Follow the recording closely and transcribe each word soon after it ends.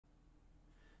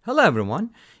Hello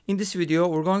everyone. In this video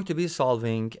we're going to be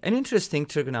solving an interesting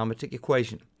trigonometric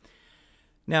equation.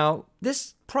 Now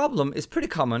this problem is pretty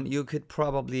common. You could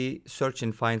probably search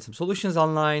and find some solutions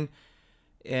online,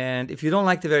 and if you don't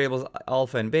like the variables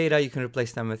alpha and beta, you can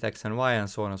replace them with x and y and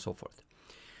so on and so forth.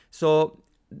 So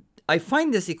I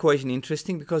find this equation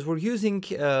interesting because we're using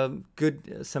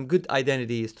some good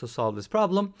identities to solve this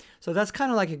problem. So that's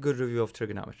kind of like a good review of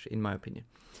trigonometry in my opinion.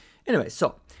 Anyway,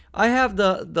 so I have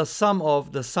the sum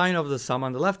of the sine of the sum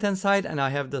on the left hand side, and I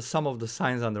have the sum of the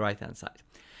sines on the right hand side.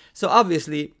 So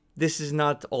obviously this is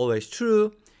not always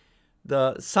true.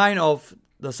 The sine of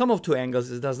the sum of two angles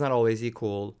does not always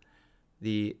equal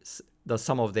the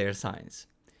sum of their sines.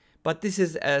 But this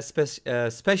is a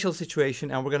special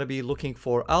situation, and we're going to be looking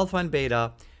for alpha and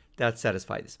beta that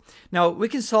satisfy this. Now we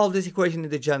can solve this equation in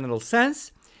the general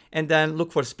sense and then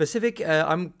look for specific.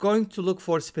 I'm going to look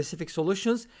for specific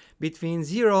solutions between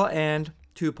 0 and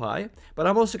 2 pi, but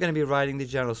I'm also going to be writing the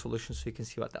general solution so you can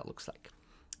see what that looks like.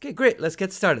 Okay, great, let's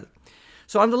get started.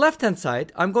 So on the left hand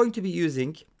side, I'm going to be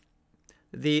using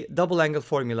the double angle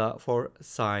formula for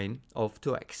sine of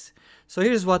 2x. So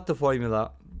here's what the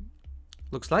formula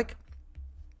looks like.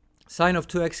 Sine of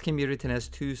 2x can be written as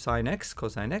 2 sine x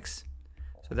cosine x.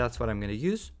 So that's what I'm going to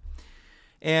use.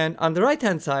 And on the right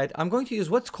hand side, I'm going to use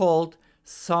what's called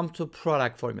sum to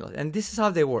product formula. And this is how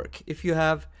they work. If you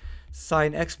have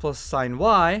sine x plus sine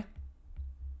y,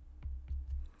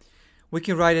 we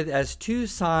can write it as 2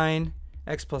 sine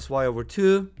x plus y over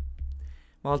 2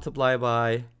 multiplied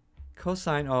by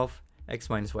cosine of x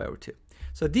minus y over 2.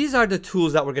 So these are the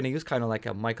tools that we're going to use, kind of like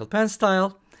a Michael Penn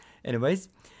style. Anyways,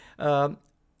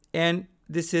 and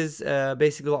this is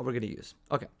basically what we're going to use.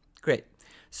 Okay, great.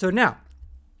 So now,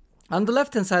 on the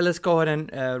left hand side, let's go ahead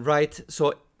and write.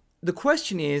 So the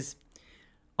question is,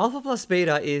 alpha plus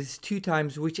beta is 2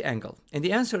 times which angle? And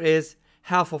the answer is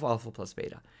half of alpha plus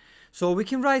beta. So we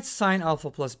can write sine alpha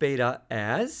plus beta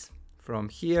as, from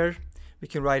here, we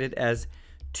can write it as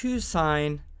 2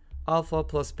 sine alpha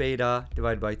plus beta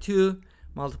divided by 2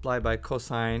 multiplied by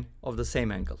cosine of the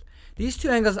same angle. These two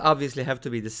angles obviously have to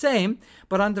be the same,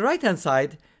 but on the right hand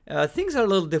side, things are a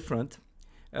little different.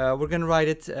 We're going to write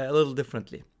it a little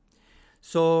differently.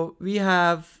 So we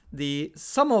have the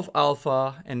sum of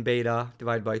alpha and beta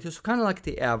divided by 2. So kind of like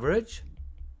the average.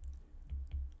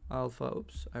 Alpha,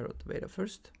 oops, I wrote the beta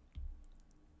first.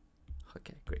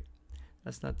 Okay, great.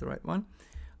 That's not the right one.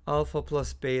 Alpha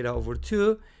plus beta over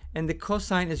 2. And the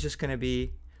cosine is just going to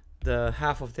be the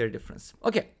half of their difference.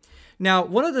 Okay. Now,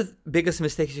 one of the biggest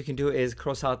mistakes you can do is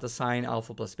cross out the sine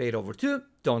alpha plus beta over 2.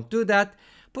 Don't do that.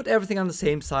 Put everything on the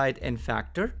same side and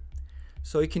factor.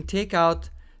 So you can take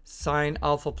out sine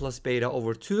alpha plus beta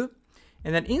over 2,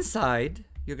 and then inside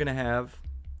you're going to have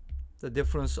the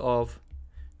difference of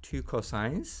 2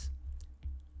 cosines.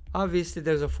 Obviously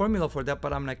there's a formula for that,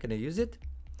 but I'm not going to use it.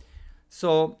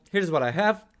 So here's what I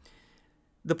have.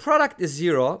 The product is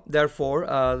 0, therefore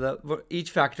each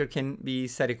factor can be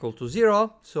set equal to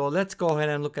 0. So let's go ahead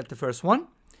and look at the first one.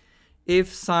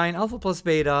 If sine alpha plus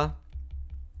beta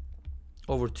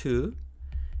over 2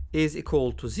 is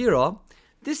equal to 0,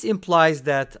 this implies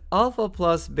that alpha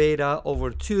plus beta over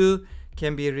 2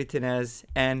 can be written as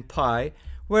n pi,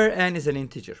 where n is an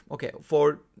integer. Okay,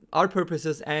 for our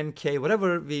purposes, n, k,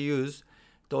 whatever we use,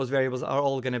 those variables are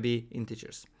all going to be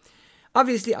integers.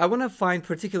 Obviously, I want to find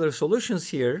particular solutions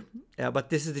here, but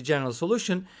this is the general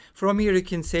solution. From here, you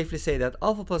can safely say that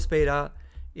alpha plus beta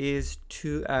is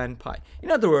 2n pi. In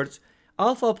other words,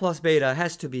 alpha plus beta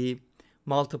has to be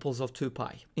multiples of 2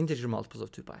 pi, integer multiples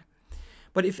of 2 pi.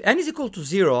 But if n is equal to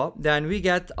 0, then we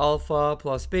get alpha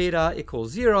plus beta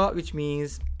equals 0, which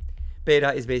means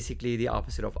beta is basically the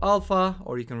opposite of alpha,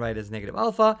 or you can write it as negative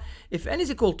alpha. If n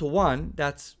is equal to 1,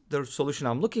 that's the solution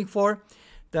I'm looking for,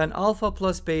 then alpha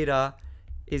plus beta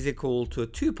is equal to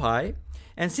 2 pi.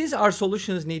 And since our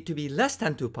solutions need to be less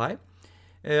than 2 pi,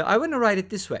 I want to write it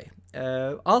this way.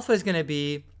 Alpha is going to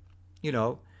be,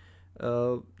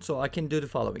 so I can do the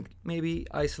following. Maybe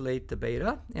isolate the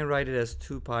beta and write it as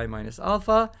 2 pi minus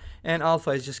alpha, and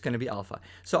alpha is just going to be alpha.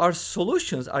 So our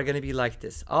solutions are going to be like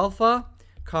this: alpha,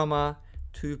 comma,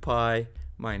 2 pi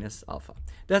minus alpha.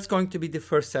 That's going to be the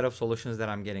first set of solutions that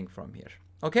I'm getting from here.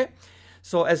 Okay,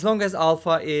 so as long as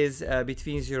alpha is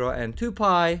between 0 and 2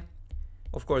 pi,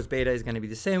 of course beta is going to be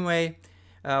the same way.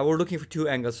 We're looking for two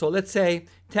angles. So let's say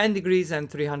 10 degrees and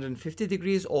 350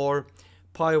 degrees, or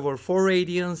pi over 4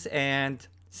 radians and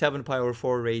 7 pi over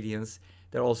 4 radians.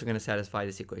 They're also going to satisfy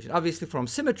this equation. Obviously, from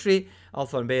symmetry,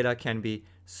 alpha and beta can be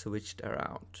switched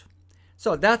around.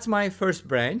 So that's my first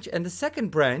branch. And the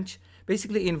second branch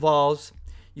basically involves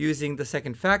using the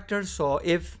second factor. So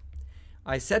if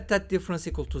I set that difference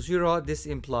equal to 0. This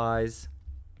implies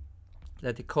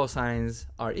that the cosines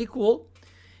are equal.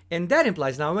 And that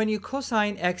implies now when you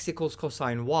cosine x equals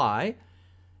cosine y,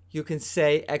 you can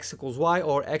say x equals y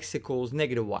or x equals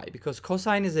negative y, because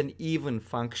cosine is an even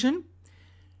function,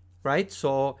 right?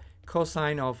 So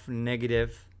cosine of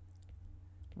negative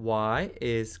y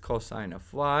is cosine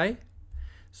of y.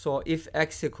 So if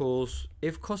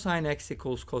cosine x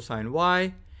equals cosine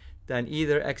y, then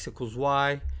either x equals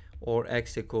y or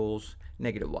x equals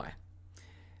negative y.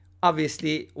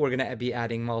 Obviously, we're going to be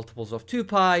adding multiples of 2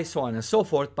 pi, so on and so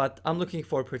forth, but I'm looking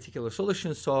for a particular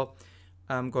solution, so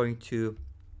I'm going to,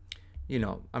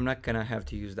 I'm not going to have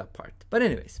to use that part. But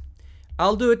anyways,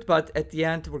 I'll do it, but at the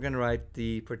end, we're going to write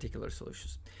the particular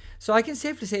solutions. So I can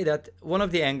safely say that one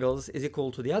of the angles is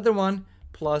equal to the other one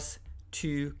plus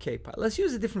 2k pi. Let's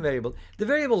use a different variable. The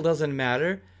variable doesn't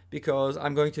matter because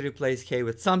I'm going to replace k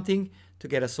with something to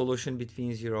get a solution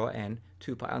between 0 and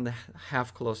 2 pi on the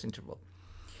half closed interval.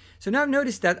 So now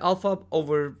notice that alpha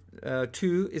over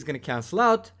 2 is going to cancel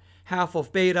out. Half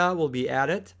of beta will be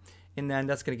added, and then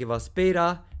that's going to give us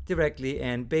beta directly,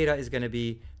 and beta is going to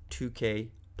be 2k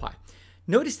pi.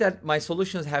 Notice that my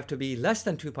solutions have to be less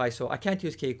than 2 pi, so I can't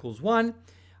use k equals 1.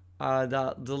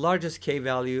 The largest k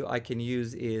value I can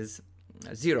use is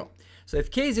 0. So if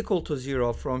k is equal to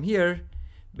 0, from here,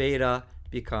 beta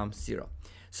becomes 0.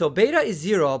 So beta is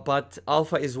 0, but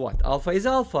alpha is what? Alpha is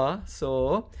alpha,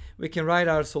 so we can write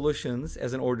our solutions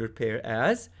as an ordered pair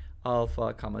as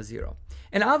alpha comma 0.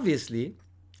 And obviously,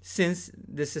 since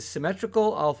this is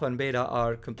symmetrical, alpha and beta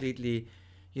are completely,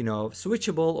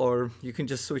 switchable, or you can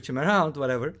just switch them around,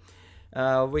 whatever.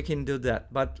 We can do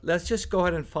that. But let's just go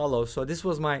ahead and follow. So this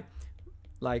was my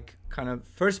kind of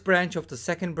first branch of the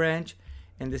second branch,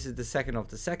 and this is the second of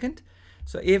the second.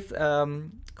 So if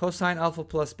cosine alpha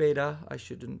plus beta, I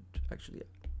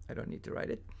don't need to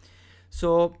write it.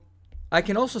 So I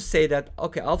can also say that,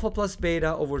 okay, alpha plus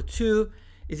beta over 2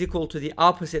 is equal to the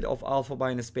opposite of alpha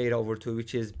minus beta over 2,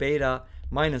 which is beta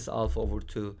minus alpha over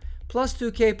 2 plus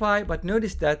 2k pi. But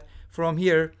notice that from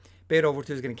here, beta over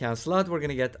 2 is going to cancel out. We're going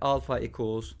to get alpha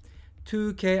equals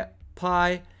 2k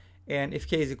pi. And if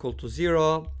k is equal to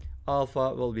 0,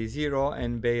 alpha will be 0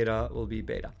 and beta will be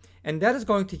beta. And that is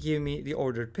going to give me the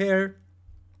ordered pair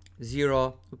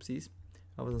 0. Oopsies,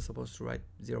 I wasn't supposed to write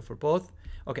 0 for both.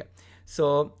 Okay,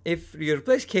 so if you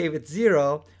replace k with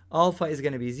 0, alpha is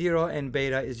going to be 0 and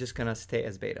beta is just going to stay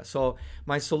as beta. So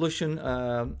my solution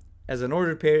as an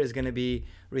ordered pair is going to be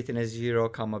written as 0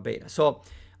 comma beta. So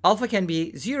alpha can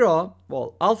be 0.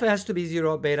 Well, alpha has to be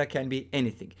 0. Beta can be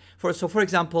anything. So for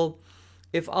example,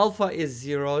 if alpha is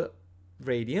 0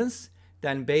 radians,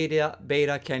 then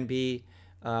beta can be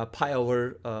pi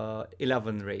over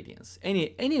 11 radians.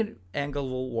 Any angle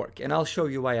will work, and I'll show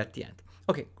you why at the end.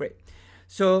 Okay, great.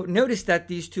 So notice that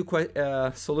these two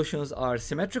solutions are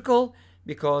symmetrical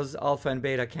because alpha and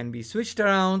beta can be switched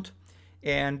around.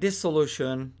 And this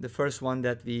solution, the first one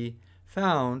that we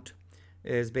found,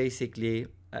 is basically,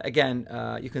 again,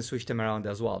 you can switch them around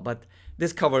as well, but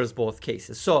this covers both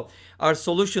cases. So our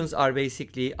solutions are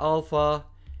basically alpha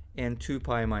and 2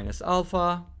 pi minus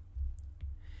alpha.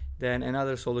 Then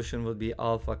another solution will be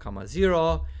alpha comma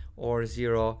 0 or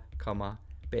 0 comma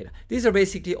beta. These are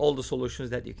basically all the solutions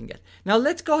that you can get. Now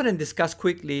let's go ahead and discuss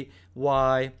quickly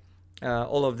why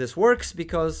all of this works,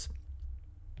 because,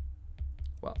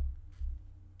 well,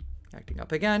 acting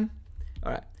up again.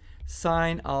 All right,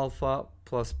 sine alpha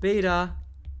plus beta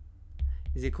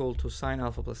is equal to sine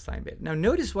alpha plus sine beta. Now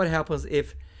notice what happens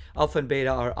if alpha and beta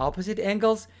are opposite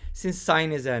angles. Since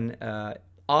sine is an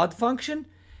odd function,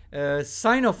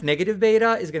 sine of negative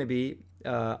beta is going to be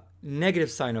negative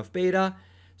sine of beta.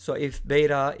 So if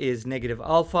beta is negative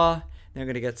alpha, they're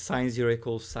going to get sine 0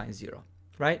 equals sine 0,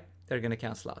 right? They're going to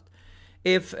cancel out.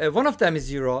 If one of them is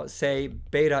 0, say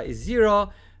beta is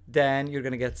 0, then you're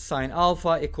going to get sine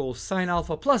alpha equals sine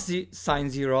alpha plus sine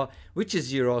 0, which is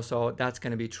 0, so that's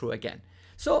going to be true again.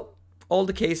 So all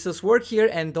the cases work here,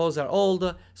 and those are all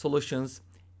the solutions.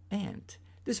 And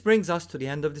this brings us to the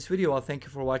end of this video. Well, thank you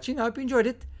for watching. I hope you enjoyed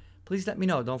it. Please let me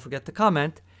know. Don't forget to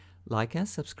comment, like, and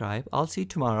subscribe. I'll see you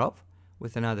tomorrow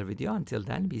with another video. Until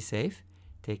then, be safe,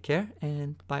 take care,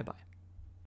 and bye-bye.